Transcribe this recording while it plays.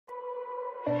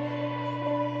Hi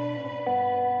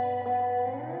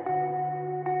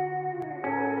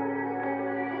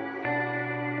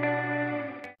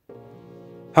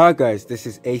guys, this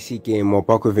is AC Gamer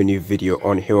back with a new video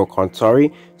on Hero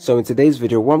Cantare. So in today's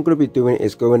video, what I'm going to be doing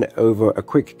is going over a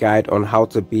quick guide on how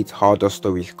to beat harder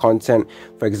story content.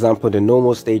 For example, the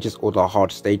normal stages or the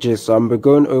hard stages. So I'm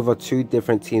going over two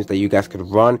different teams that you guys could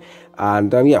run.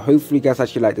 And yeah, hopefully you guys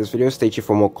actually like this video. Stay tuned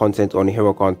for more content on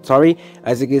Hero Cantare.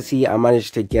 As you can see, I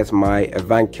managed to get my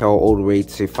Evankel all the way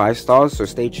to 5 stars. So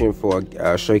stay tuned for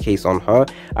a showcase on her.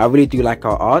 I really do like her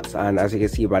art, and as you can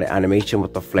see by the animation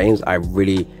with the flames, I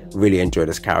really enjoy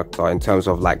this character in terms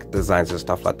of like designs and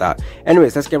stuff like that.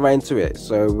 Anyways, let's get right into it.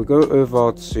 So we go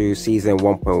over to season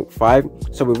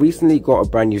 1.5. so we recently got a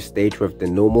brand new stage with the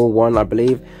normal one, I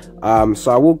believe.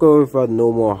 So I will go over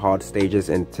normal and hard stages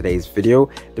in today's video.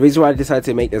 The reason why I decided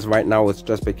to make this right now is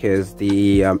just because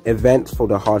the event for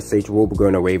the hard stage will be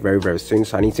going away very soon,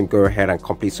 so I need to go ahead and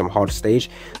complete some hard stage.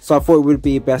 So I thought it would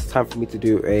be best time for me to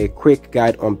do a quick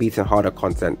guide on beating harder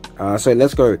content. So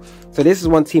let's go. So this is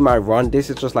one team I run. This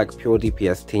is just like pure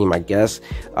DPS team, I guess.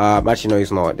 Actually no,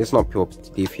 it's not. It's not pure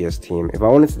DPS team. If I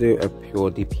wanted to do a pure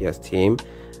DPS team,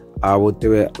 I will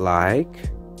do it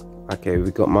like, okay, we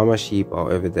got Mama Sheba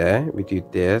over there. We do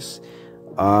this.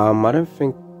 I don't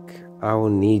think I will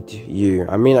need you.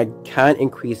 I mean, I can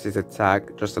increase his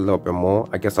attack just a little bit more.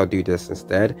 I guess I'll do this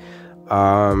instead.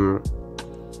 Actually,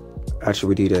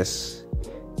 we do this.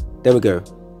 There we go.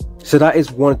 So that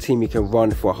is one team you can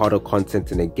run for harder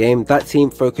content in the game. That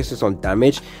team focuses on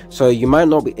damage, so you might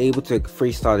not be able to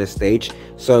freestyle this stage,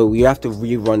 so you have to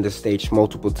rerun the stage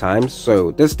multiple times.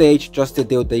 So this stage, just to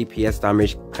deal DPS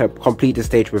damage, complete the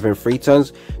stage within 3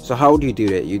 turns. So how do you do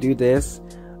it? You do this.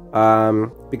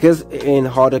 Because in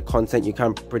harder content you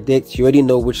can predict, you already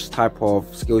know which type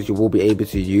of skills you will be able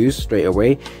to use straight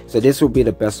away, so this will be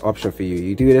the best option for you.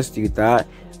 You do this, do that,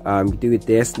 you do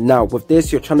this. Now with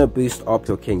this, you're trying to boost up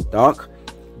your King Dark,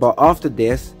 but after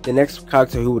this, the next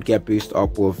character who would get boosted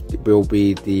up will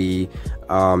be the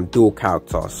dual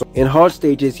character. So in hard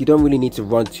stages, you don't really need to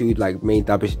run 2 like main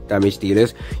damage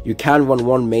dealers. You can run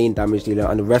 1 main damage dealer,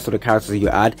 and the rest of the characters you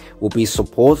add will be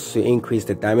supports to increase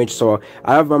the damage. So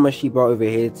I have Mama Sheba over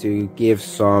here to give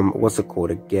some, what's it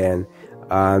called again,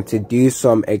 to do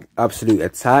some absolute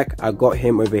attack. I got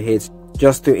him over here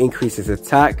just to increase his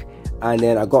attack, and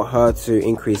then I got her to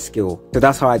increase skill. So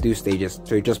that's how I do stages,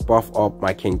 to just buff up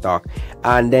my King Dark.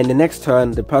 And then the next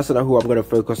turn, the person who I'm going to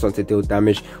focus on to deal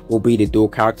damage will be the dual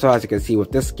character. As you can see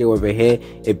with this skill over here,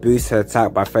 it boosts her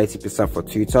attack by 30% for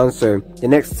 2 turns. So the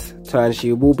next turn,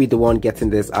 she will be the one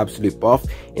getting this absolute buff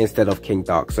instead of King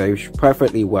Dark. So it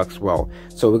perfectly works well.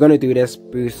 So we're going to do this,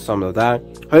 boost some of that.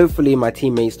 Hopefully my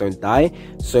teammates don't die.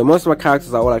 So most of my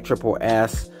characters are all like triple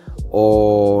S,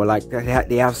 or like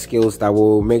they have skills that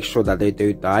will make sure that they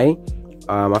don't die.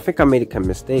 I think I made a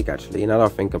mistake actually, now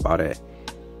that I think about it.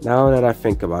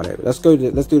 Let's do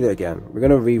it again. We're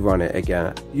gonna rerun it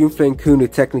again. Yunflame Kun will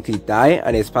technically die,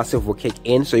 and his passive will kick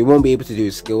in, so you won't be able to do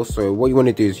his skill. So what you want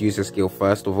to do is use the skill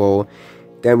first of all,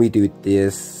 then we do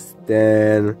this,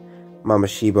 then Mama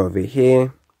Sheba over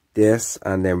here, this,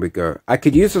 and then we go. I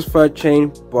could use this 3rd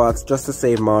chain, but just to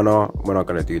save mana, we're not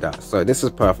going to do that. So this is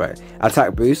perfect.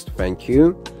 Attack boost, thank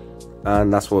you,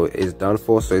 and that's what it's done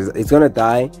for. So it's going to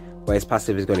die, but his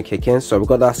passive is going to kick in. So we've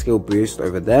got that skill boost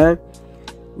over there.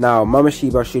 Now Mama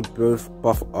Sheba should both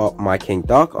buff up my King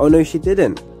Dark. Oh no, she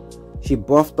didn't. She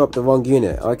buffed up the wrong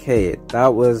unit. Okay,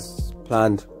 that was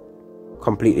planned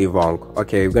completely wrong.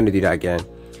 Okay, we're going to do that again.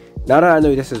 Now that I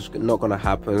know this is not going to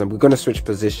happen, we're going to switch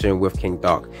position with King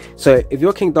Dark. So if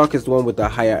your King Dark is the one with the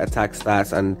higher attack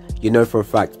stats, and you know for a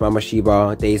fact Mama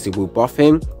Sheba Daisy will buff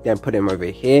him, then put him over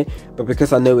here. But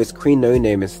because I know it's Queen No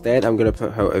Name instead, I'm going to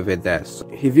put her over there. So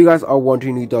if you guys are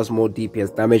wondering who does more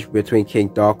DPS damage between King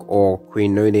Dark or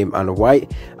Queen No Name and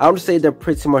White, I would say they're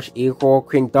pretty much equal.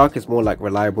 King Dark is more like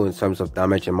reliable in terms of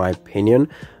damage in my opinion,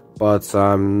 but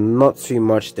not too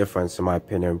much difference in my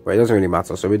opinion, but it doesn't really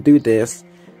matter. So we do this.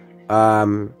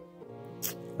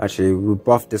 Actually we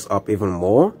buff this up even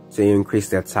more to increase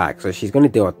the attack, so she's going to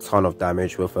deal a ton of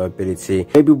damage with her ability.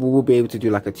 Maybe we will be able to do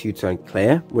like a 2-turn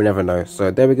clear, we never know.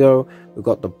 So there we go, we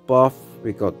got the buff,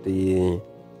 we got the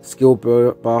skill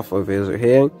buff over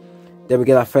here, then we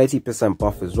get a 30%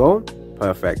 buff as well.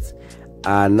 Perfect.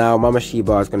 And now Mama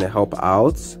Sheba is going to help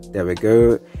out. There we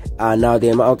go. And now the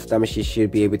amount of damage she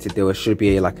should be able to deal should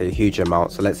be like a huge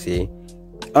amount. So let's see.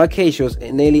 Okay, she was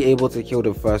nearly able to kill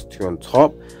the first 2 on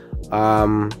top,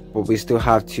 but we still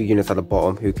have 2 units at the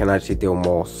bottom who can actually deal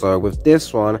more. So with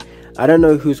this one, I don't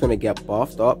know who's going to get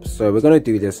buffed up, so we're going to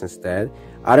do this instead.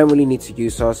 I don't really need to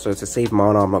use her, so to save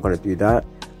mana I'm not going to do that.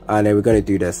 and then we're going to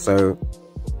do this. So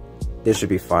this should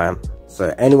be fine.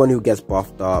 So anyone who gets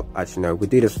buffed up, actually no, we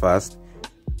do this first,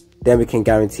 then we can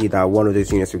guarantee that one of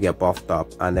those units will get buffed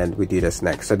up, and then we do this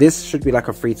next. So this should be like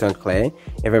a 3-turn clear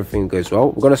if everything goes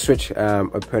well. We're going to switch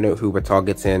opponent who we're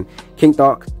targeting.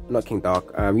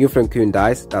 Yufeng Kun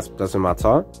dies, that doesn't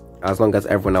matter as long as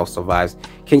everyone else survives.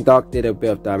 King Dark did a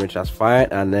bit of damage, that's fine.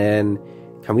 And then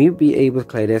can we be able to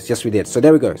clear this? Yes, we did. So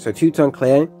there we go. So 2-turn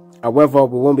clear. However,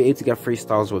 we won't be able to get 3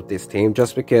 stars with this team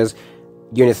just because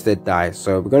units did die.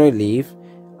 So we're going to leave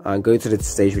and go to the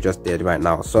stage we just did right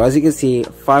now. So as you can see,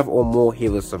 5 or more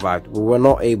healers survived. We were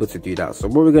not able to do that. So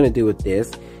what we're going to do with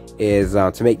this is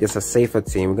to make this a safer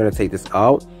team, we're going to take this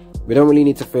out. We don't really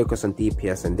need to focus on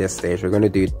DPS in this stage. We're going to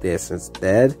do this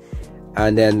instead,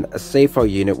 and then a safer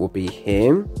unit will be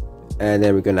him, and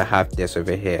then we're going to have this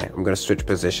over here. I'm going to switch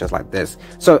positions like this.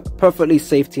 So perfectly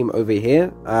safe team over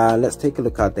here. Let's take a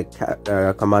look at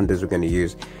the commanders we're going to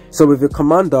use. So with your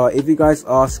commander, if you guys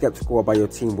are skeptical about your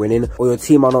team winning, or your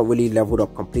team are not really leveled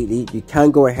up completely, you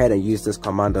can go ahead and use this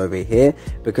commander over here,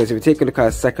 because if you take a look at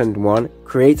the second one,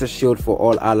 create a shield for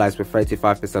all allies with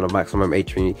 35% of maximum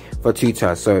HP for 2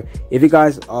 turns. So if you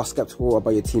guys are skeptical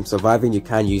about your team surviving, you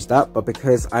can use that, but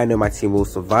because I know my team will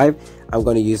survive, I'm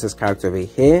going to use this character over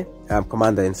here,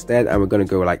 commander instead, and we're going to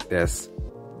go like this.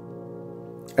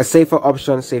 A safer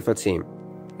option, safer team.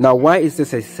 Now, why is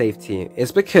this a safe team?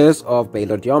 It's because of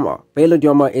Baylord Yama. Baylord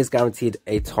Yama is guaranteed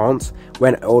a taunt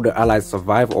when all the allies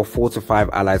survive, or 4 to 5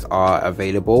 allies are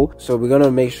available. So we're going to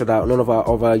make sure that none of our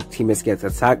other teammates get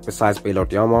attacked besides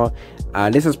Baylord Yama.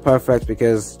 And this is perfect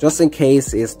because just in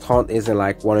case his taunt isn't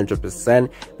like 100%,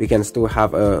 we can still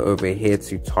have over here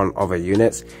to taunt other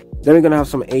units. Then we're going to have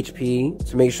some HP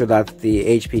to make sure that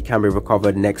the HP can be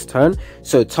recovered next turn.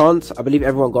 So taunt, I believe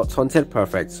everyone got taunted.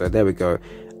 Perfect. So there we go.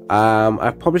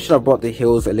 I probably should have brought the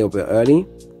heals a little bit early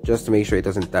just to make sure it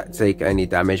doesn't take any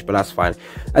damage, but that's fine.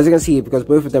 As you can see, because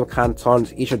both of them can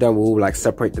taunt, each of them will like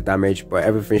separate the damage, but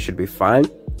everything should be fine.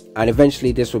 And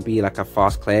eventually this will be like a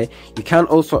fast clear. You can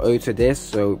also auto this.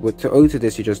 So to auto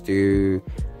this, you just do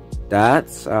that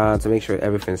to make sure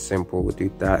everything's simple. We'll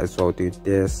do that as well. Do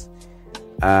this.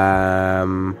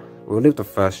 We'll leave the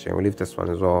first string. We'll leave this one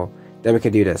as well. Then we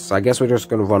can do this. So I guess we're just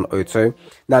going to run auto.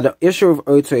 Now the issue with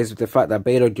auto is the fact that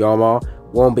Baylord Yama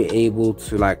won't be able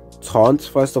to like taunt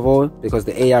first of all, because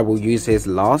the AI will use his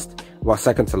last, well,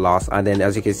 second to last, and then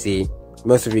as you can see,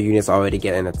 most of your units are already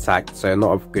getting attacked, so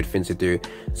not a good thing to do.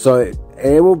 So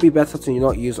it will be better to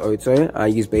not use auto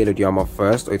and use Baylord Yama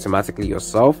first automatically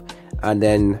yourself, and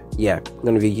then yeah,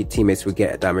 none of your teammates will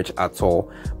get damage at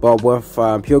all. But with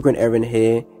Pure Green Erin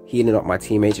here healing up my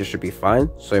teammates, it should be fine.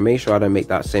 So make sure I don't make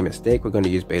that same mistake. We're going to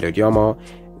use Baylord Yama.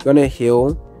 We're going to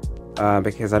heal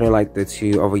because I don't like the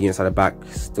 2 other units at the back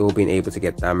still being able to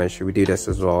get damage. Should we do this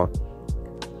as well?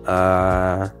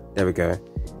 There we go.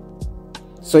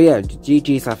 So yeah,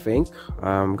 GG's I think.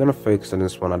 I'm going to focus on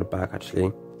this one at the back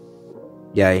actually.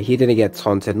 Yeah, he didn't get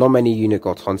taunted. Not many units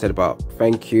got taunted, but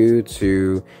thank you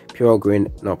to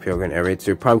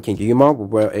to Prime King Yuma. We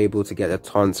were able to get a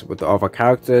taunt with the other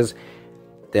characters.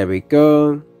 There we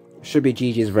go. Should be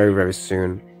GG's very, very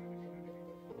soon.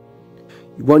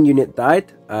 1 unit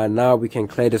died, and now we can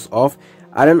clear this off.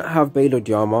 I don't have Baylord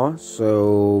Yama,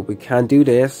 so we can do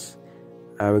this.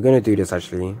 And we're going to do this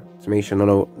actually to make sure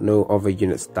no other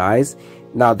units dies.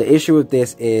 Now, the issue with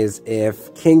this is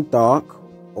if King Dark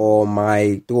or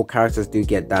my dual characters do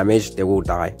get damaged, they will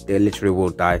die. They literally will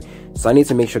die. So I need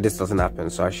to make sure this doesn't happen.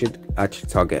 So I should actually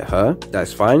target her.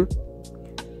 That's fine.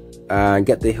 And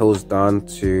get the heals done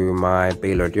to my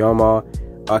Baylord Yama.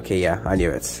 Okay, yeah, I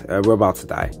knew it. We're about to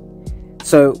die.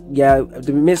 So yeah,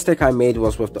 the mistake I made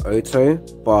was with the auto,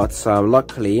 but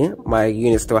luckily my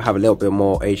units still have a little bit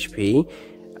more HP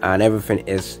and everything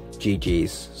is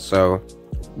GG's. So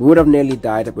we would have nearly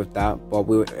died with that, but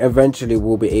we eventually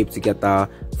will be able to get that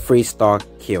 3-star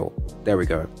kill. There we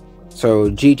go. So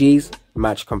GG's,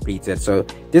 match completed. So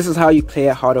this is how you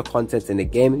clear harder content in the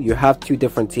game. You have 2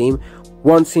 different teams.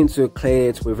 One team to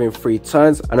clear it within 3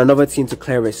 turns, and another team to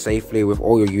clear it safely with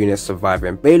all your units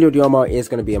surviving. Baylord Yama is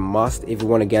going to be a must if you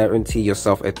want to guarantee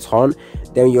yourself a taunt.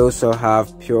 Then you also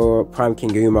have Pure Prime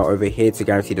King Yuma over here to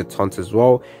guarantee the taunt as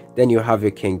well. Then you have your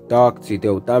King Dark to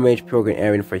deal damage, Pure Green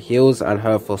Erin for heals, and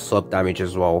her for sub damage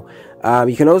as well.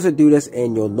 You can also do this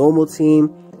in your normal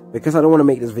team. Because I don't want to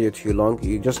make this video too long,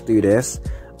 you just do this.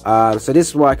 So this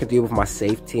is what I can do with my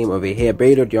safe team over here.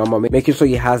 Baylord Yama, making sure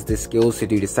he has the skills to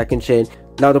do the second chain.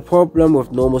 Now the problem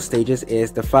with normal stages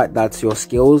is the fact that your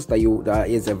skills that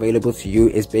is available to you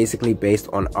is basically based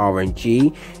on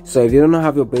RNG. So if you don't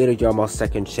have your Baylord Yama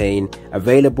second chain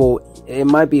available, it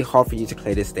might be hard for you to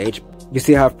clear this stage. You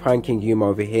still have pranking Yuma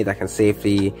over here that can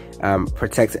safely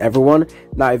protect everyone.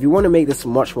 Now, if you want to make this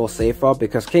much more safer,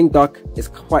 because King Duck is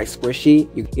quite squishy,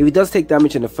 if he does take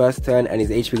damage in the first turn and his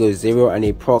HP goes 0 and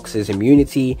he procs his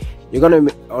immunity, you're going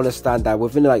to understand that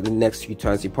within like the next few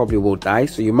turns he probably will die.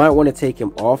 So you might want to take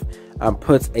him off and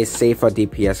put a safer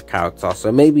DPS character.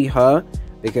 So maybe her,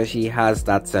 because she has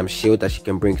that shield that she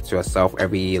can bring to herself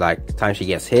every like time she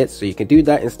gets hit. So you can do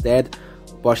that instead,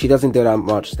 but she doesn't do that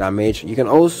much damage. You can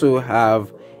also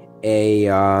have a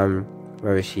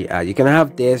where is she at? You can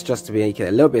have this just to make it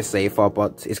a little bit safer,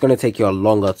 but it's going to take you a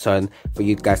longer turn for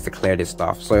you guys to clear this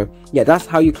stuff. So yeah, that's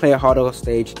how you clear harder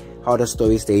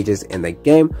story stages in the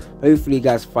game. Hopefully you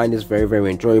guys find this very, very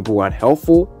enjoyable and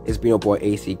helpful. It's been your boy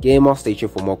AC Gamer. Stay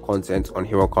tuned for more content on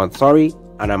Hero Cantare,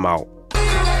 and I'm out.